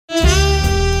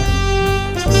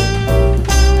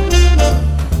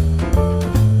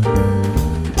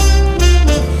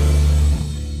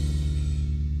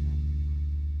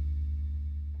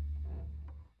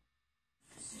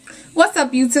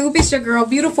up, YouTube? It's your girl,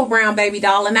 Beautiful Brown Baby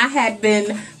Doll, and I had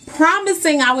been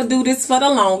promising I would do this for the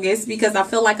longest because I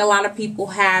feel like a lot of people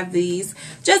have these,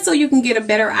 just so you can get a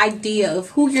better idea of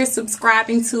who you're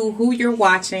subscribing to, who you're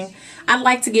watching. I'd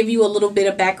like to give you a little bit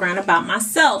of background about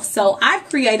myself. So I've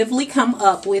creatively come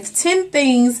up with 10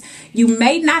 things you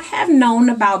may not have known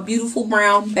about Beautiful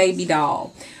Brown Baby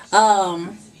Doll.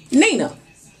 Nina,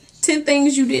 10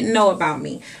 things you didn't know about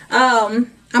me.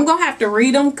 I'm going to have to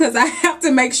read them because I have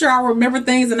to make sure I remember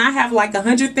things, and I have like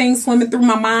 100 things swimming through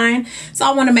my mind. So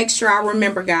I want to make sure I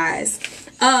remember, guys.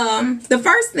 The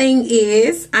first thing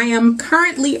is I am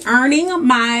currently earning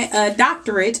my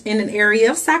doctorate in an area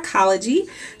of psychology,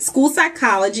 school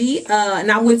psychology,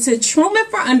 and I went to Truman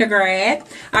for undergrad.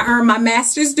 I earned my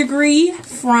master's degree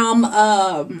from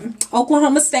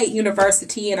Oklahoma State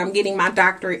University, and I'm getting my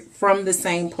doctorate from the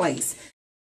same place.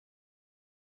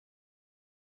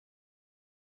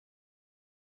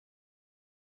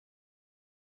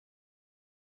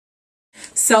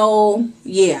 So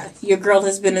yeah, your girl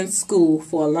has been in school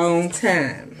for a long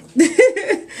time.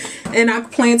 And I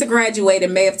plan to graduate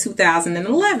in May of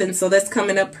 2011, so that's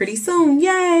coming up pretty soon.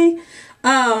 Yay.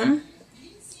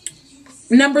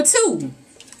 Number 2,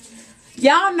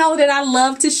 y'all know that I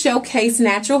love to showcase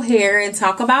natural hair and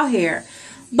talk about hair,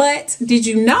 but did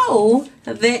you know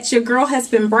that your girl has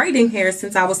been braiding hair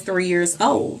since I was 3 years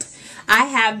old? I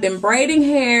have been braiding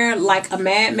hair like a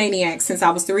mad maniac since I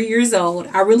was 3 years old.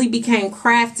 I really became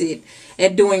crafted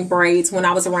at doing braids when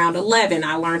I was around 11.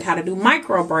 I learned how to do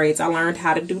micro braids. I learned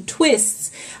how to do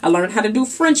twists. I learned how to do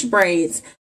French braids.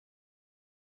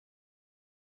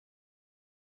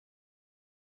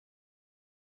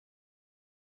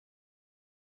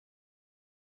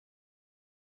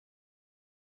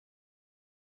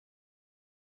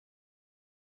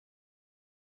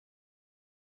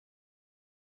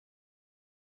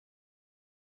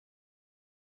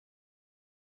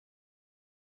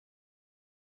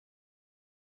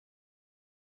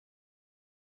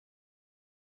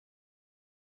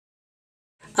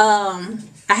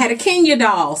 I had a Kenya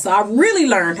doll, so I really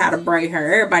learned how to braid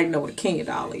her. Everybody know what a Kenya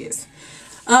doll is.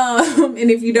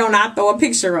 And if you don't, I'll throw a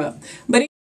picture up. But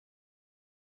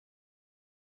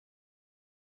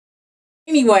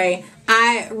anyway,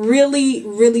 I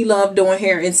really love doing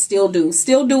hair and still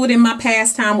do it in my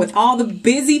pastime. With all the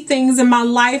busy things in my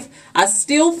life, I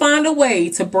still find a way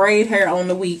to braid hair on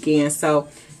the weekend. So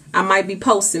I might be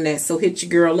posting that, so hit your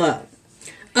girl up.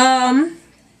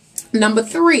 Number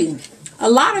 3. A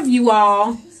lot of you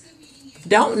all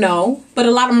don't know, but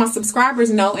a lot of my subscribers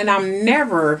know, and I'm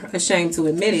never ashamed to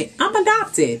admit it. I'm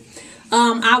adopted.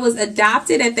 I was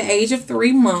adopted at the age of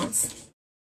 3 months.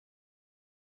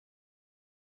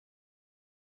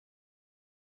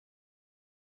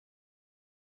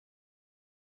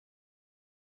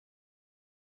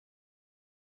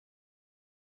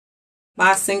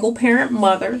 By a single parent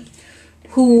mother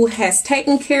who has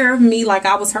taken care of me like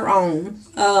I was her own.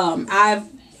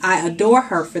 I adore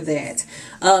her for that.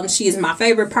 She is my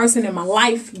favorite person in my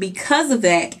life because of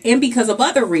that, and because of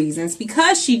other reasons,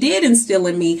 because she did instill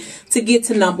in me to get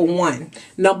to number one,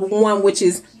 which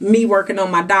is me working on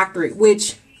my doctorate,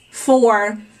 which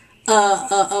for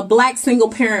a black single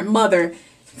parent mother,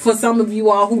 for some of you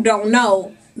all who don't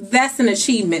know, that's an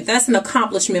achievement. That's an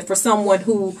accomplishment for someone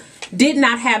who did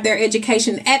not have their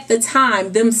education at the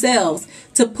time themselves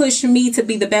to push me to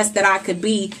be the best that I could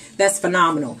be. That's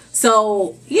phenomenal.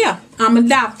 So yeah, I'm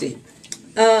adopted.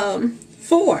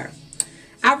 4,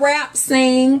 I rap,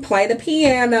 sing, play the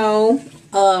piano,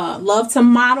 love to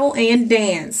model and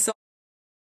dance. So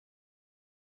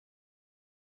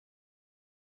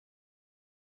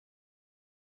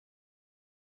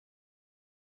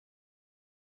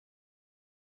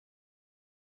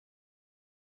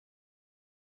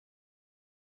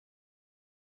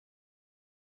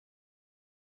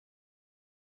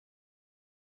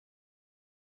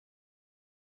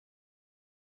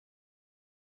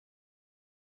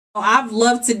I've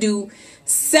loved to do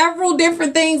several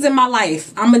different things in my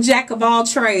life. I'm a jack of all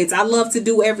trades. I love to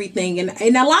do everything. And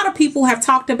a lot of people have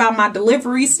talked about my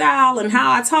delivery style and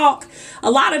how I talk. A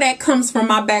lot of that comes from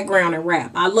my background in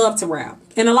rap. I love to rap.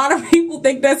 And a lot of people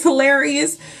think that's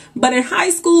hilarious. But in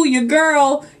high school, your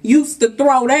girl used to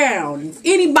throw down. If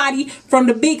anybody from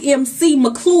the big MC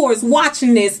McClure is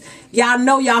watching this, y'all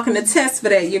know y'all can attest for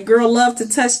that. Your girl loved to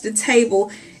touch the table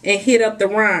and hit up the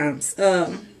rhymes.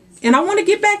 And I want to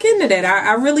get back into that.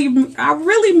 I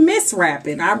really miss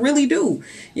rapping. I really do.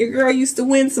 Your girl used to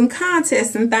win some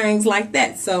contests and things like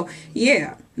that. So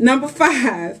yeah. Number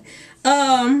 5.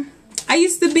 I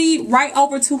used to be right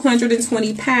over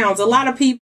 220 pounds. A lot of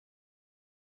people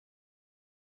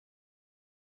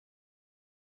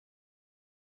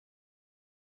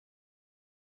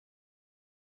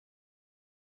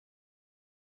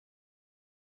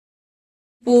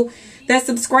People that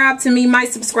subscribe to me might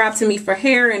subscribe to me for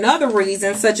hair and other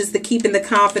reasons, such as the keeping the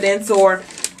confidence or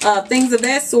things of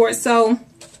that sort. So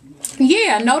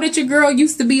yeah, know that your girl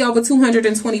used to be over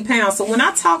 220 pounds. So when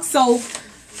I talk so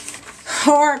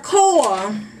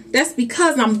hardcore, that's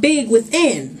because I'm big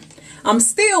within. I'm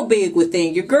still big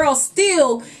within. Your girl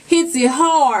still hits it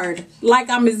hard,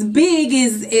 like I'm as big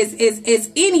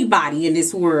as anybody in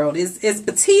this world. As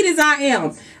petite as I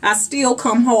am, I still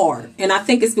come hard. And I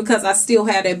think it's because I still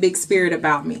have that big spirit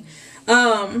about me.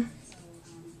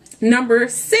 Number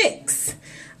 6.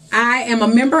 I am a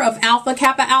member of Alpha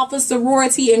Kappa Alpha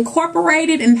Sorority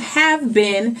Incorporated and have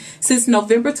been since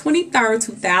November 23rd,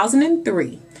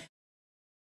 2003.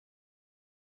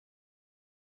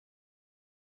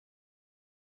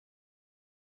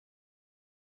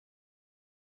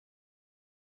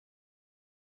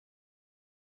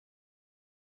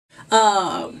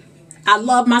 I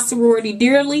love my sorority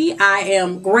dearly. I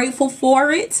am grateful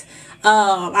for it.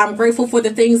 I'm grateful for the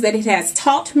things that it has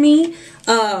taught me.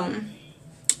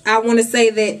 I want to say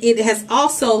that it has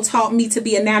also taught me to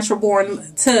be a natural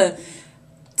born, to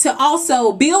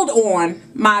also build on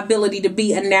my ability to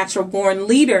be a natural born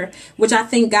leader, which I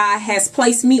think God has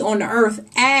placed me on the earth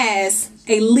as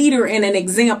a leader and an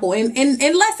example, and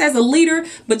less as a leader,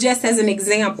 but just as an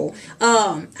example.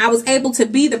 I was able to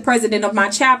be the president of my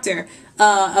chapter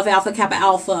of Alpha Kappa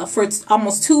Alpha for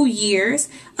almost 2 years,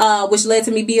 which led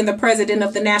to me being the president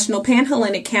of the National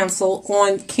Panhellenic Council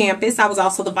on campus. I was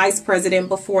also the vice president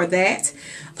before that.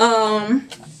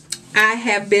 I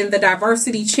have been the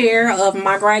diversity chair of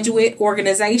my graduate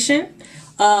organization.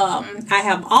 I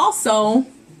have also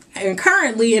and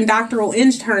currently in doctoral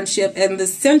internship and the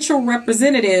central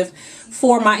representative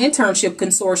for my internship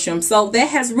consortium. So that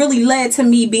has really led to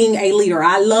me being a leader.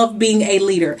 I love being a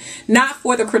leader, not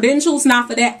for the credentials, not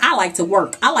for that. I like to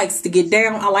work. I like to get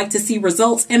down. I like to see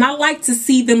results, and I like to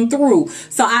see them through.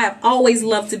 So I have always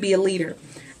loved to be a leader.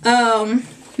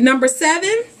 Number 7,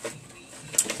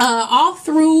 all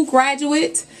through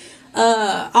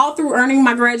earning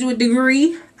my graduate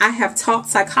degree, I have taught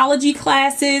psychology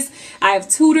classes. I have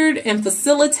tutored and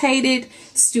facilitated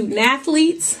student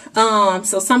athletes.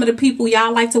 So some of the people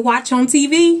y'all like to watch on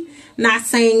TV, not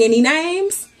saying any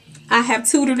names, I have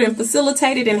tutored and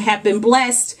facilitated and have been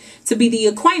blessed to be the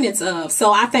acquaintance of.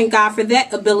 So I thank God for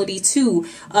that ability too.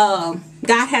 God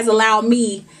has allowed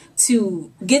me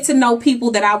to get to know people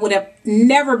that I would have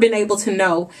never been able to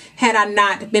know had I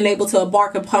not been able to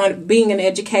embark upon being an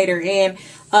educator and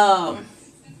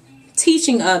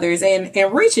teaching others and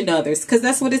reaching others, because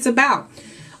that's what it's about.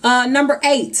 Number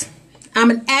 8, I'm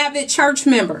an avid church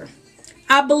member.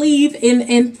 I believe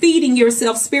in feeding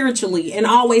yourself spiritually and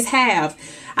always have.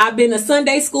 I've been a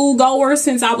Sunday school goer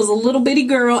since I was a little bitty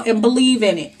girl and believe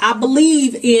in it. I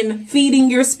believe in feeding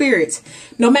your spirit.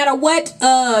 No matter what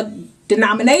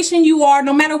denomination you are,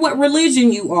 no matter what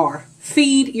religion you are,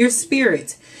 feed your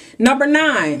spirit. Number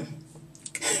 9,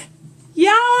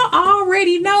 y'all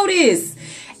already know this.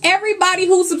 Everybody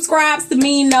who subscribes to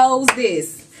me knows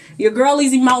this. Your girl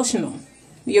is emotional.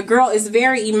 Your girl is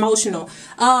very emotional.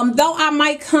 Though I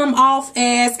might come off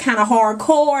as kind of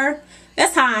hardcore,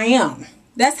 that's how I am.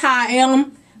 That's how I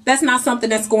am. That's not something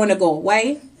that's going to go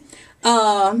away.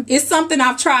 It's something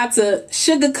I've tried to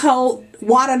sugarcoat,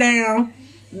 water down.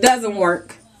 Doesn't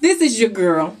work. This is your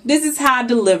girl. This is how I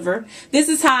deliver. This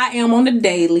is how I am on the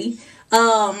daily.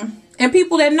 And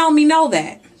people that know me know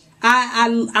that.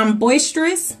 I'm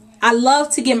boisterous. I love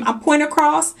to get my point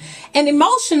across. And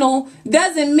emotional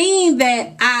doesn't mean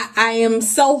that I am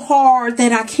so hard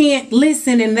that I can't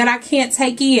listen and that I can't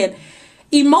take in.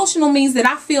 Emotional means that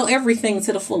I feel everything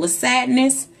to the fullest.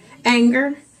 Sadness,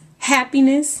 anger,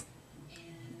 happiness,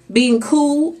 being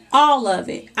cool, all of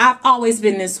it. I've always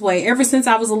been this way. Ever since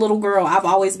I was a little girl, I've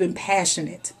always been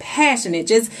passionate,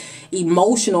 just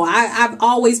emotional. I've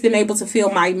always been able to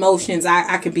feel my emotions.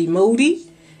 I can be moody.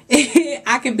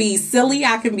 I can be silly,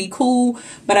 I can be cool,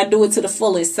 but I do it to the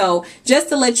fullest. So just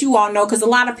to let you all know, because a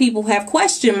lot of people have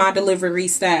questioned my delivery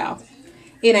style,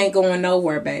 it ain't going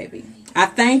nowhere, baby. I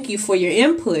thank you for your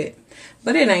input,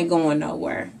 but it ain't going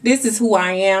nowhere. This is who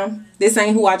I am. This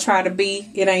ain't who I try to be.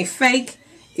 It ain't fake.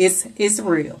 It's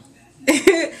real.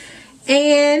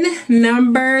 And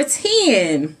number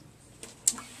 10.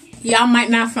 Y'all might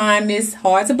not find this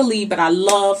hard to believe, but I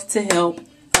love to help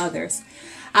others.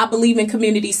 I believe in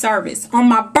community service. On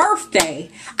my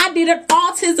birthday, I did an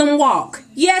autism walk.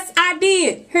 Yes, I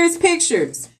did. Here's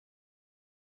pictures.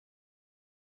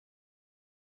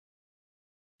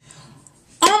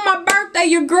 On my birthday,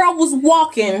 your girl was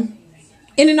walking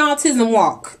in an autism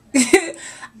walk.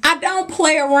 I don't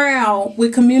play around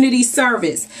with community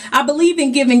service. I believe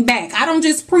in giving back. I don't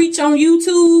just preach on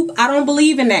YouTube. I don't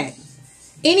believe in that.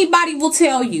 Anybody will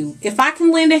tell you, if I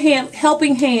can lend a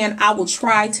helping hand, I will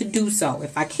try to do so.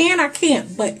 If I can, I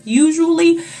can't. But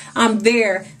usually I'm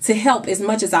there to help as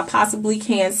much as I possibly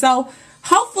can. So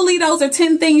hopefully those are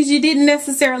 10 things you didn't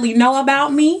necessarily know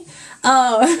about me.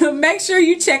 Make sure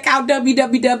you check out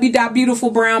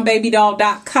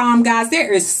www.BeautifulBrwnBabyDol.com, guys.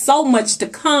 There is so much to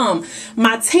come.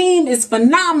 My team is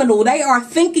phenomenal. They are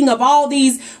thinking of all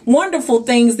these wonderful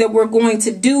things that we're going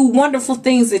to do, wonderful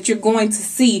things that you're going to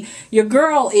see. Your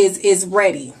girl is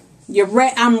ready.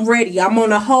 I'm ready. I'm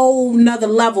on a whole nother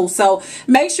level. So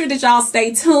make sure that y'all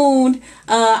stay tuned.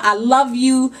 I love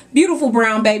you. Beautiful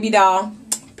brown baby doll.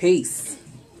 Peace.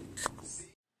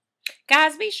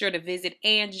 Guys, be sure to visit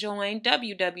and join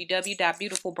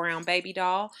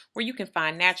www.BeautifulBrwnBabyDol, where you can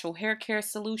find natural hair care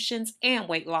solutions and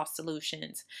weight loss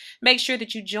solutions. Make sure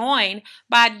that you join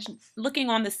by looking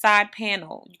on the side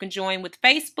panel. You can join with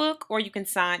Facebook, or you can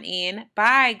sign in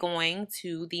by going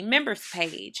to the members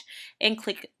page and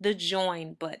click the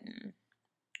join button.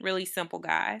 Really simple,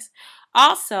 guys.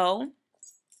 Also,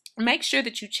 make sure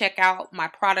that you check out my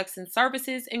products and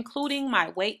services, including my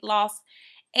weight loss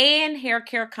and hair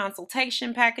care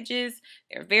consultation packages.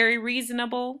 They're very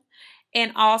reasonable.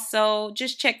 And also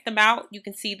just check them out. You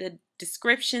can see the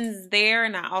descriptions there,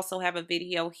 and I also have a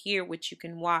video here which you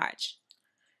can watch.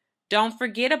 Don't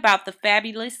forget about the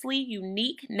fabulously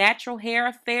unique Natural Hair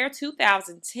Affair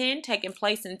 2010 taking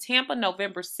place in Tampa,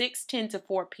 November 6, 10 to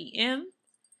 4 p.m.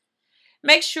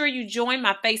 Make sure you join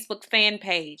my Facebook fan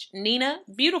page, Nina,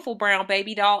 Beautiful Brown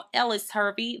Baby Doll,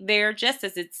 Ellis-Hervey, there just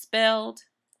as it's spelled.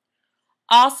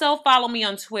 Also, follow me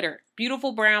on Twitter,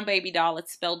 Beautiful Brown Baby Doll.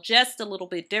 It's spelled just a little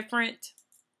bit different.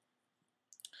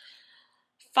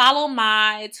 Follow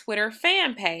my Twitter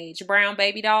fan page, Brown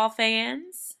Baby Doll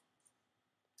Fans.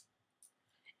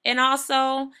 And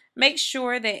also, make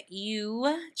sure that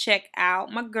you check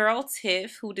out my girl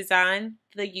Tiff, who designed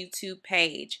the YouTube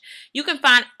page. You can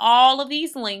find all of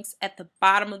these links at the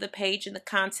bottom of the page in the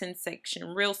content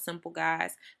section. Real simple,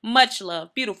 guys. Much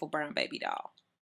love, Beautiful Brown Baby Doll.